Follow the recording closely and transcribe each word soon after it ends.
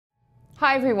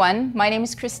Hi everyone, my name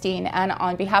is Christine, and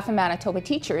on behalf of Manitoba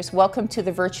Teachers, welcome to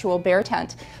the virtual bear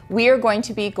tent. We are going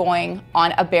to be going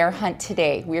on a bear hunt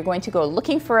today. We are going to go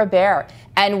looking for a bear,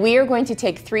 and we are going to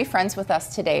take 3 friends with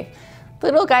us today.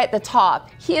 The little guy at the top,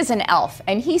 he is an elf,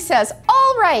 and he says,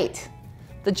 "All right."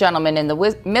 The gentleman in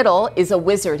the middle is a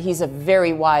wizard. He's a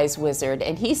very wise wizard,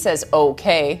 and he says,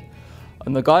 "Okay."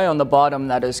 And the guy on the bottom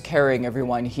that is carrying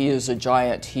everyone, he is a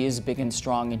giant. He is big and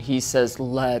strong, and he says,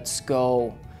 "Let's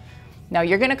go." Now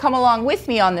you're going to come along with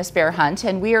me on this bear hunt,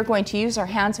 and we are going to use our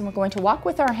hands and we're going to walk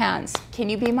with our hands. Can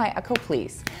you be my echo,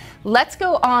 please? Let's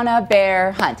go on a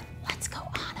bear hunt. Let's go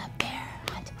on a bear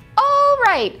hunt. All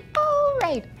right,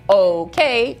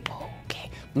 okay,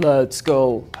 let's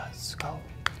go,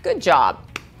 Good job.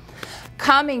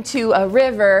 Coming to a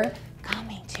river,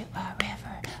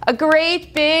 a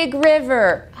great big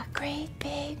river,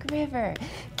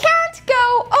 Can't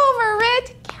go over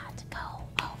it,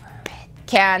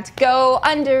 can't go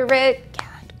under it,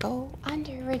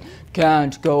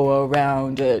 can't go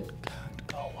around it,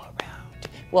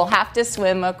 We'll have to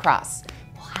swim across.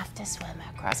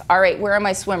 All right, where are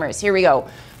my swimmers? Here we go.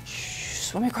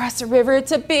 Swim across the river.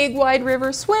 It's a big, wide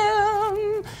river.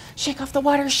 Swim. Shake off the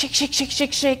water.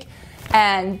 Shake.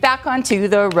 And back onto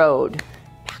the road.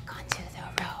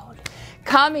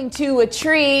 Coming to a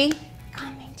tree.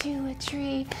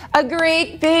 A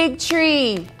great big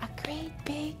tree.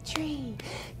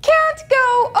 Can't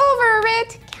go over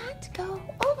it, can't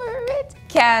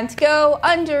go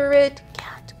under it,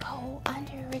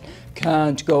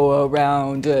 can't go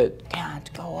around it,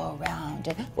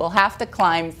 We'll have to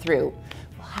climb through.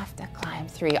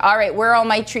 All right, where are all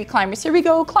my tree climbers? Here we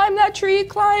go. Climb that tree.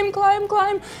 Climb. Climb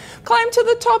to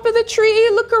the top of the tree.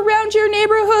 Look around your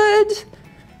neighborhood.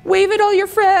 Wave at all your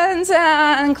friends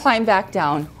and climb back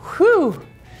down. Whew.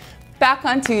 Back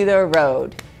onto the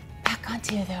road.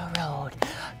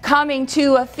 Coming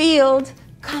to a field,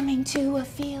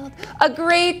 a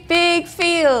great big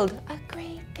field,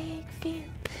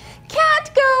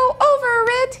 Can't go over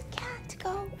it, can't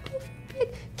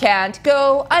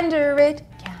go under it,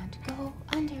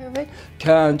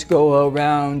 can't go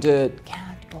around it,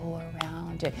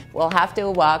 We'll have to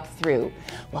walk through.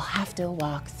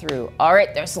 All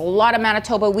right, there's a lot of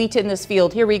Manitoba wheat in this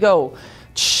field. Here we go.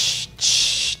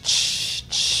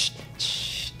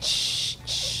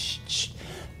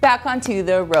 Back onto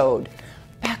the road.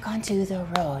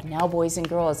 Now, boys and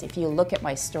girls, if you look at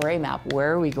my story map,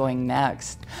 where are we going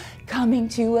next? Coming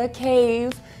to a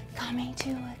cave.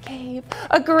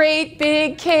 A great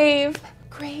big cave.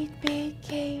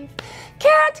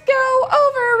 Can't go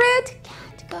over it.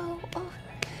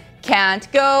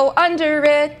 Can't go under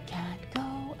it.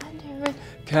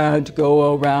 Can't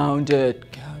go around it.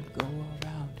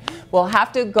 We'll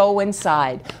have to go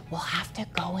inside.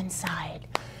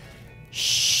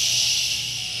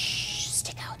 Shh,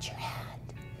 stick out your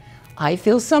hand. I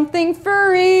feel something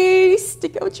furry.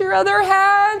 Stick out your other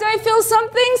hand. I feel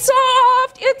something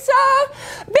soft. It's a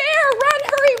bear. Run,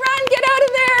 hurry, run, get out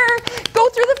of there. Go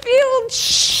through the field.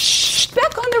 Shh,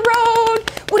 back on the road.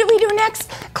 What do we do next?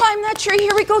 Climb that tree.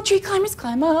 Here we go, tree climbers.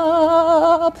 Climb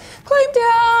up, climb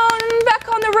down, back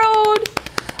on the road,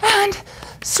 and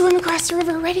swim across the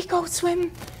river. Ready, go,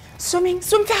 swim. Swim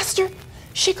faster.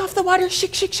 Shake off the water,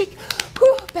 shake.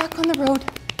 Whew, back on the road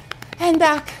and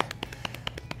back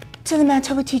to the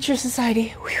Manitoba Teacher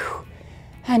Society. Whew.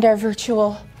 And our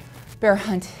virtual bear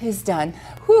hunt is done.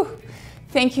 Whew.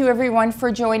 Thank you everyone for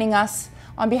joining us.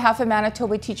 On behalf of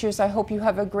Manitoba Teachers, I hope you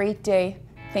have a great day.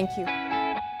 Thank you.